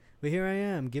 Babyyy. But here I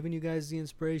am giving you guys the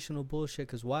inspirational bullshit,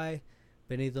 because why?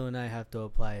 Benito and I have to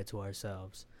apply it to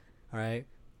ourselves. All right?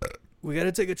 We got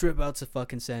to take a trip out to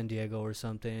fucking San Diego or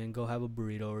something and go have a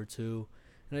burrito or two.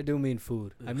 And I do mean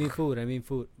food. I mean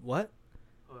food. What?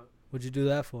 What'd you do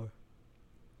that for?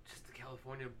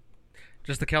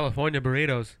 Just the California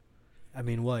burritos. I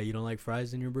mean, what? You don't like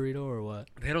fries in your burrito or what?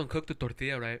 They don't cook the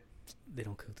tortilla right. They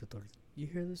don't cook the tortilla. You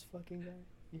hear this fucking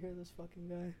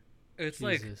guy? It's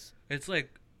Jesus.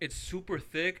 It's super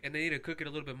thick, and they need to cook it a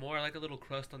little bit more. I like a little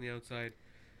crust on the outside.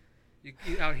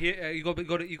 You out here, you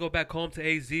go back home to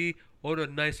AZ, order a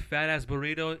nice fat ass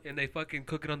burrito, and they fucking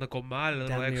cook it on the comal a little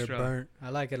Damn extra. near burnt. I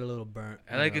like it a little burnt.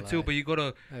 I like it too, but you go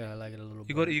to I like it a little.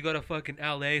 you go to fucking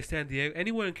LA, San Diego,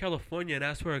 anywhere in California, and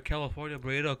ask for a California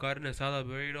burrito, carne asada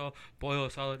burrito, pollo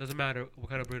asada. Doesn't matter what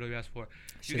kind of burrito you ask for.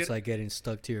 It's like getting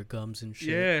stuck to your gums and shit.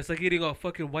 Yeah, it's like eating a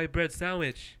fucking white bread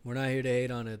sandwich. We're not here to hate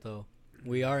on it though.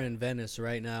 We are in Venice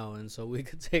right now, and so we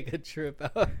could take a trip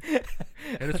out.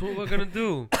 And that's what we're gonna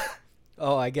do.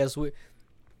 Oh, I guess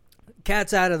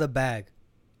cat's out of the bag.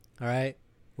 All right?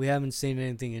 We haven't seen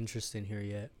anything interesting here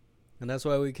yet. And that's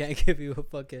why we can't give you a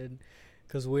fucking...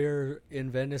 Because we're in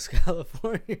Venice,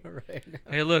 California right now.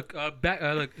 Hey, look,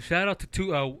 shout out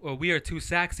to We Are Too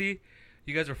Saxy.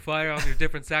 You guys are fire on your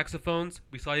different saxophones.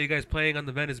 We saw you guys playing on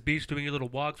the Venice beach, doing your little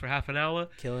walks for half an hour.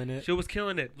 Killing it. She was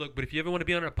killing it. Look, but if you ever want to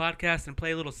be on our podcast and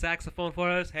play a little saxophone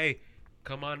for us, hey,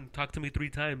 come on, talk to me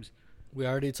 3 times. We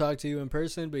already talked to you in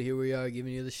person, but here we are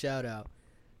giving you the shout out.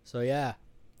 So yeah,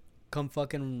 come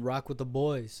fucking rock with the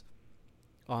boys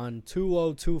on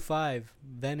 2025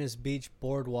 Venice Beach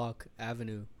Boardwalk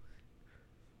Avenue.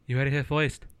 You heard it here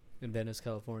first. In Venice,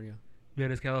 California.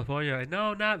 Venice, California.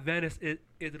 No, not Venice,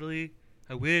 Italy.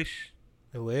 I wish.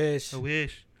 But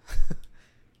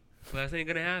that ain't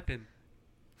gonna happen.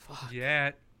 Fuck.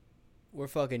 Yet. We're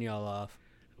fucking y'all off.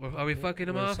 Are we fucking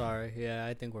them off? Sorry. Yeah,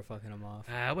 I think we're fucking them off.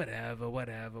 Whatever.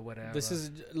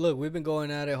 Look, we've been going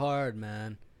at it hard,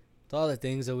 man. With all the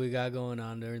things that we got going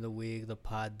on during the week, the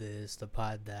pod this, the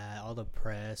pod that, all the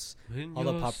press, all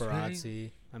the paparazzi.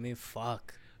 Strange. I mean,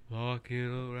 fuck.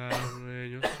 Walking around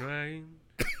when you're strange,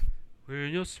 when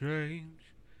you're strange,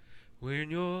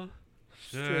 when you're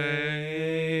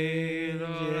strange.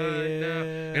 Right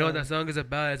now. You know what that song is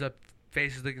about? It's a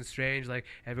faces looking strange, like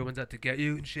everyone's out to get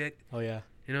you and shit. Oh yeah.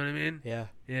 You know what I mean? Yeah.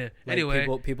 Yeah. Like anyway,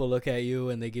 people look at you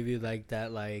and they give you like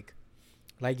that, like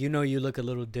you know, you look a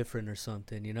little different or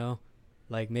something, you know?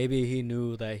 Like maybe he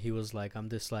knew that he was like, I'm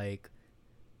this like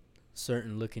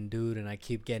certain looking dude and I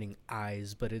keep getting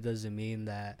eyes, but it doesn't mean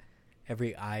that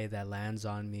every eye that lands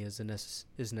on me is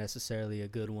necessarily a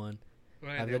good one.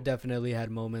 right, I've definitely had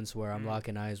moments where I'm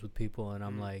locking eyes with people and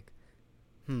I'm like,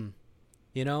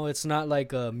 you know, it's not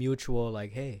like a mutual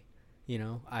like, hey, you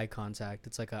know, eye contact.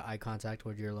 It's like a eye contact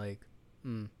where you're like,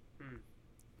 you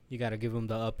got to give them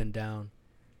the up and down.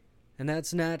 And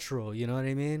that's natural, you know what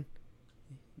I mean?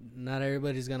 Not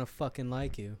everybody's gonna fucking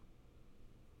like you.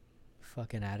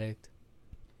 Fucking addict.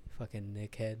 Fucking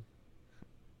nickhead.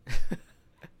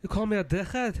 You call me a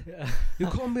dickhead? You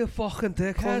call me a fucking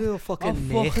dickhead? Call you a fucking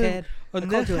nickhead? A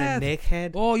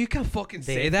nickhead? Oh, you can't fucking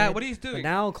say that. What are you doing? But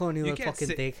now I'm calling you a fucking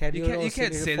dickhead. You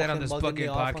can't say that on this fucking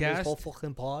podcast. On this whole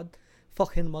fucking pod.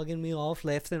 Fucking mugging me off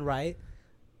left and right.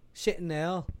 Shitting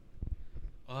there.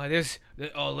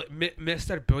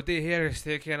 Mr. Buddy here is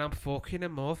thinking I'm fucking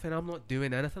him off and I'm not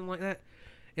doing anything like that.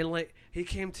 And like, he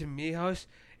came to me house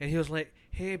and he was like,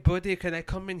 hey buddy, can I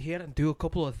come in here and do a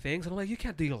couple of things? And I'm like, you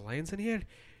can't do your lines in here.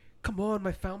 Come on,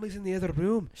 my family's in the other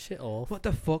room. Shit off. What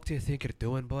the fuck do you think you're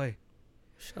doing, boy?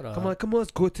 Shut up. Come on,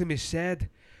 let's go to my shed.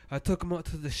 I took him out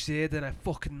to the shed and I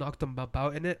fucking knocked him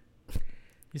about in it.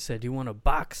 You said you want a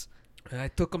box. And I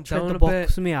took him Tried down to a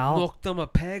box bit, me out. knocked him a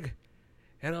peg.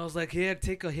 And I was like, here,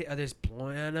 take a hit of this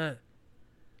blunt in it.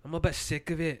 I'm a bit sick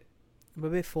of it. I'm a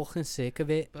bit fucking sick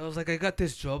of it. But I was like, I got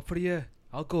this job for you.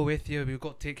 I'll go with you. We've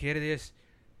got to take care of this.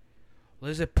 Well,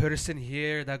 there's a person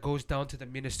here that goes down to the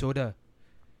Minnesota.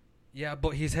 Yeah,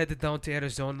 but he's headed down to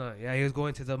Arizona. Yeah, he was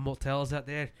going to the motels out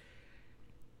there.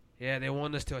 Yeah, they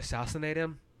want us to assassinate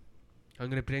him. I'm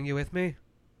going to bring you with me.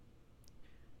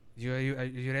 Are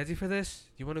you ready for this?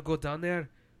 Do you want to go down there?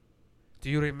 Do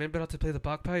you remember how to play the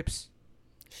bagpipes?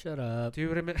 Shut up. Do you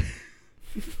remember?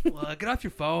 Well, get off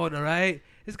your phone, alright?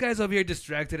 This guy's over here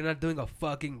distracted and not doing a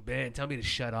fucking bit. Tell me to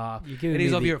shut off. And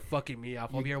he's over here fucking me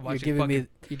off. Over here watching fucking...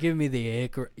 You're giving me the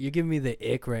ick. You're giving me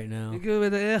the ick right now. You're giving me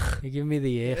the ick. You're giving me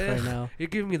the ick right now. You're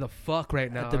giving me the fuck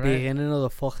right now, At the beginning of the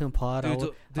fucking pod,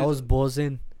 I was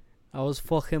buzzing. I was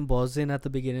fucking buzzing at the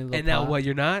beginning of the pod. And now what,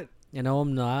 you're not? And now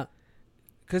I'm not.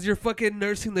 Because you're fucking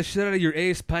nursing the shit out of your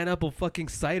Ace pineapple fucking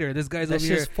cider. This guy's over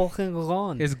here. That's just fucking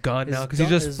gone. It's gone now because you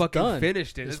just fucking done.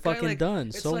 finished it. It's this guy, fucking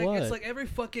done. So like, what? It's like every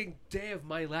fucking day of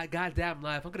my goddamn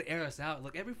life. I'm gonna air us out.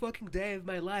 Like every fucking day of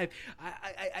my life,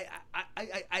 I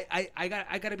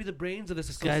gotta be the brains of this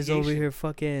association. Guy's over here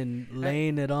fucking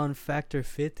laying it on Factor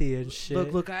 50 and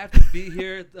shit. Look, I have to be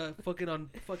here fucking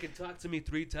Talk to Me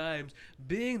 3 times,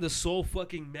 being the sole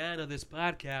fucking man of this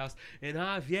podcast, and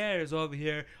Javier is over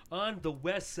here on the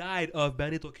west side of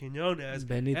Benito Quinones.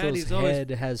 Benito's head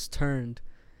has turned.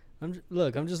 I'm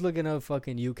just looking up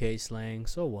fucking UK slang.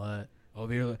 So what?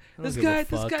 Over here, this guy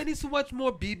needs to watch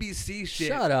more BBC shit.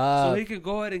 Shut up. So he can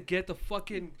go ahead and get the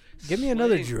fucking. Give me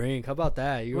another drink. How about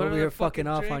that? You're over here fucking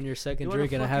off drink? on your second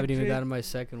drink, and I haven't even gotten my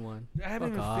second one. I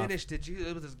haven't even finished it.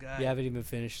 Jesus, with this guy. You haven't even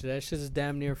finished it. That shit is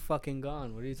damn near fucking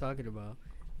gone. What are you talking about?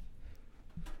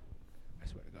 I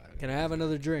swear to God. Can I have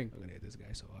another drink? I'm gonna hit this guy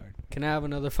so hard. Can I have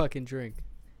another fucking drink?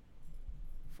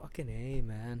 Fucking A,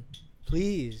 man.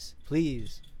 Please.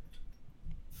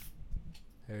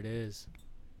 There it is.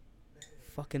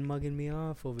 Fucking mugging me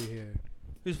off over here.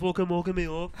 He's fucking mugging me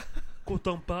off.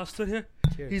 Goddamn bastard here.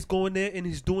 Cheers. He's going there and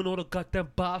he's doing all the goddamn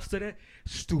bastard there.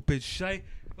 Stupid shit.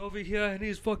 Over here and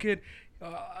he's fucking...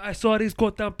 I saw these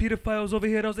goddamn pedophiles over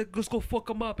here and I was like, let's go fuck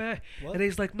them up, eh? What? And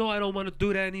he's like, no, I don't want to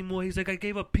do that anymore. He's like, I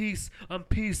gave up peace. I'm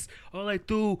peace. All I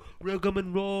do, rig 'em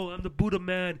and roll. I'm the Buddha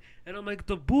man. And I'm like,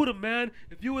 the Buddha man?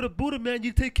 If you were the Buddha man,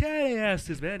 you'd take care of their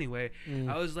asses. But anyway,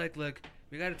 I was like, look,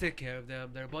 we got to take care of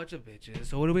them. They're a bunch of bitches.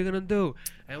 So what are we going to do?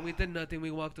 And we did nothing. We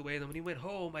walked away. And then when he went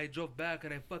home, I drove back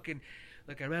and I fucking,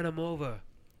 I ran him over.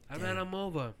 I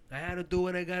had to do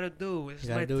what I gotta do. You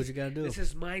gotta do what you gotta do. This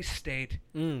is my state,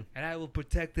 and I will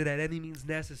protect it at any means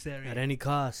necessary. At any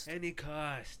cost. Any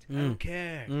cost. I don't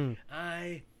care.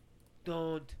 I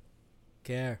don't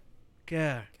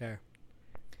care.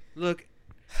 Look,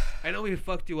 I know we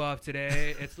fucked you off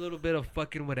today. It's a little bit of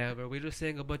fucking whatever. We're just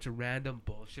saying a bunch of random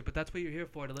bullshit, but that's what you're here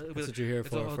for. That's what you're here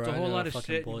for. It's a whole lot of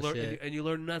shit, and you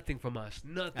learn nothing from us.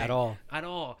 Nothing. At all.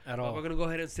 But we're gonna go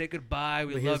ahead and say goodbye.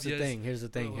 We love you. Here's the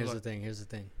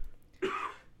thing.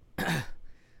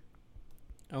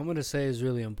 I'm gonna say is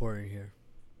really important here.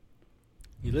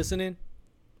 You listening?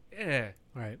 Yeah.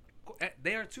 All right.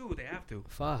 They are too. They have to.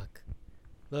 Fuck.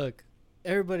 Look.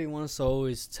 Everybody wants to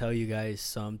always tell you guys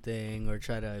something or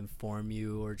try to inform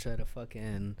you or try to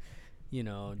fucking,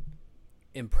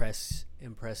 impress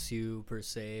you per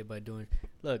se by doing.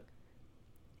 Look,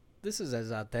 this is as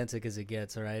authentic as it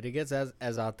gets, all right? It gets as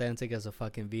authentic as a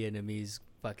fucking Vietnamese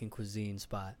fucking cuisine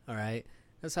spot, all right?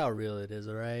 That's how real it is,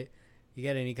 all right? You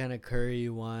get any kind of curry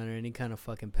you want or any kind of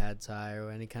fucking pad thai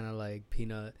or any kind of like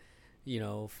peanut,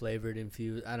 flavored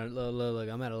infused. I don't look.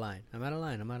 I'm out of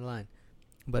line.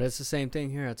 But it's the same thing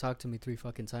here. Talk to Me 3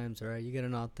 fucking times, all right? You get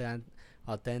an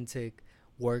authentic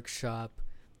workshop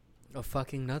of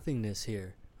fucking nothingness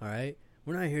here, all right?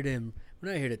 We're not here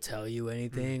to tell you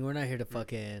anything. We're not here to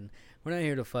fucking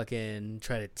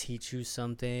try to teach you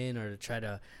something or to try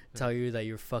to tell you that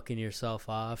you're fucking yourself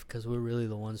off because we're really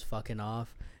the ones fucking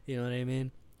off. You know what I mean?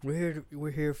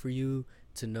 We're here for you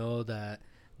to know that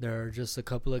there are just a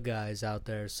couple of guys out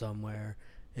there somewhere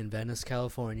in Venice,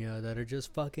 California that are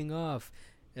just fucking off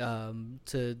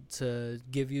to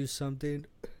give you something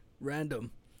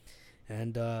random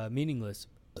and meaningless.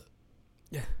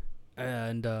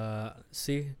 And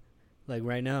see, like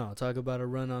right now, I'll talk about a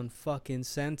run-on fucking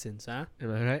sentence, huh?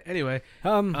 Am I right? Anyway,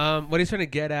 what he's trying to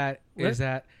get at is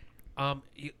that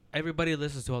everybody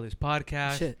listens to all these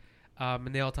podcasts, Shit. and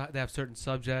they have certain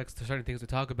subjects, there's certain things to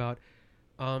talk about.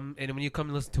 And when you come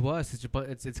and listen to us,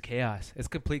 it's chaos. It's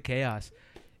complete chaos.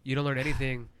 You don't learn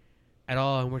anything at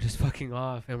all, and we're just fucking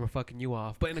off, and we're fucking you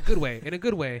off, but in a good way. In a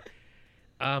good way.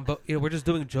 But we're just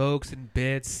doing jokes and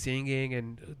bits, singing,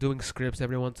 and doing scripts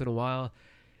every once in a while.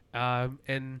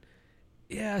 And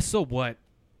yeah, so what?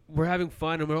 We're having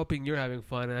fun, and we're hoping you're having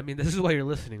fun. I mean, this is why you're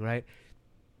listening, right?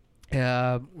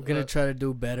 We're gonna try to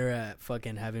do better at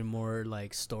fucking having more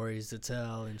like stories to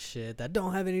tell and shit that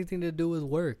don't have anything to do with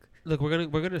work. Look, we're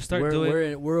gonna start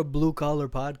doing. We're a blue collar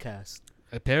podcast.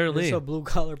 Apparently, it's a blue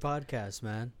collar podcast,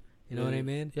 man. You know what I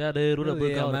mean? Yeah, dude. What a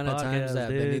blue collar podcast, amount of times that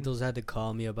dude. Benito's had to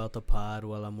call me about the pod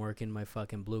while I'm working my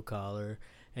fucking blue collar,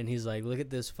 and he's like, "Look at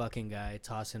this fucking guy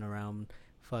tossing around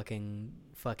fucking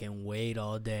weight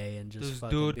all day and just this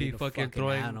fucking dude being be a fucking fucking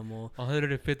throwing animal,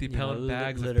 150-pound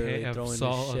bags literally of throwing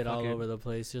salt this shit all fucking over the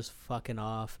place, just fucking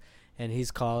off." And he's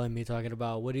calling me talking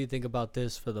about, "What do you think about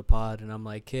this for the pod?" And I'm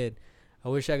like, "Kid, I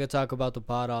wish I could talk about the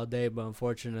pod all day, but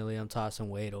unfortunately I'm tossing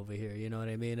weight over here." You know what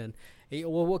I mean? And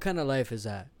well, what kind of life is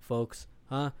that, folks?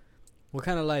 Huh? What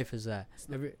kind of life is that?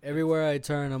 Everywhere I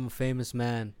turn, I'm a famous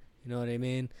man. You know what I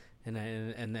mean? And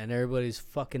everybody's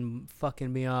fucking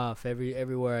me off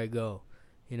everywhere I go.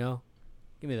 You know?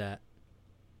 Give me that.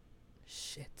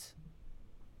 Shit.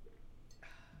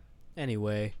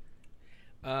 Anyway.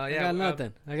 I got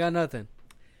nothing.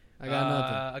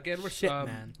 Again, we're shit,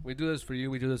 man. We do this for you.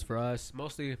 We do this for us.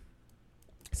 Mostly, it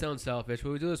sounds selfish,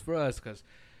 but we do this for us because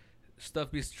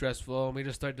stuff be stressful, and we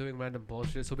just start doing random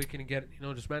bullshit so we can get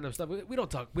just random stuff. We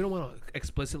don't talk. We don't want to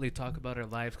explicitly talk about our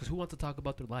lives because who wants to talk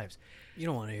about their lives? You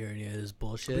don't want to hear any of this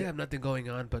bullshit. We have nothing going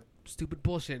on but stupid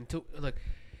bullshit. Until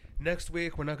next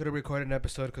week, we're not going to record an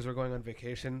episode because we're going on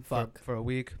vacation for a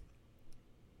week,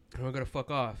 and we're gonna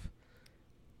fuck off.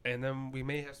 And then we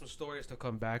may have some stories to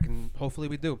come back, and hopefully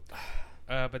we do.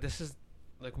 But this is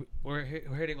we're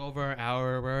hitting over our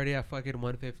hour. We're already at fucking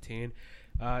 1:15.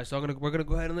 So we're gonna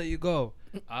go ahead and let you go.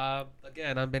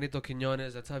 Again, I'm Benito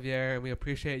Quinones. That's Javier, and we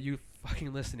appreciate you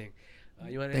fucking listening.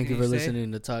 Thank you for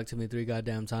listening to Talk to Me 3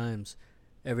 goddamn times,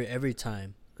 every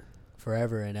time,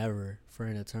 forever and ever, for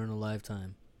an eternal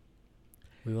lifetime.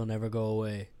 We will never go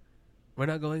away. We're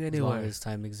not going anywhere as long as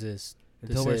time exists.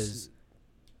 Until this is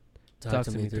Talk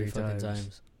to Me 3 fucking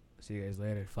times. See you guys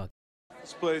later. Fuck.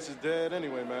 This place is dead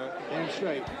anyway, man. Damn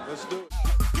straight. Let's do it.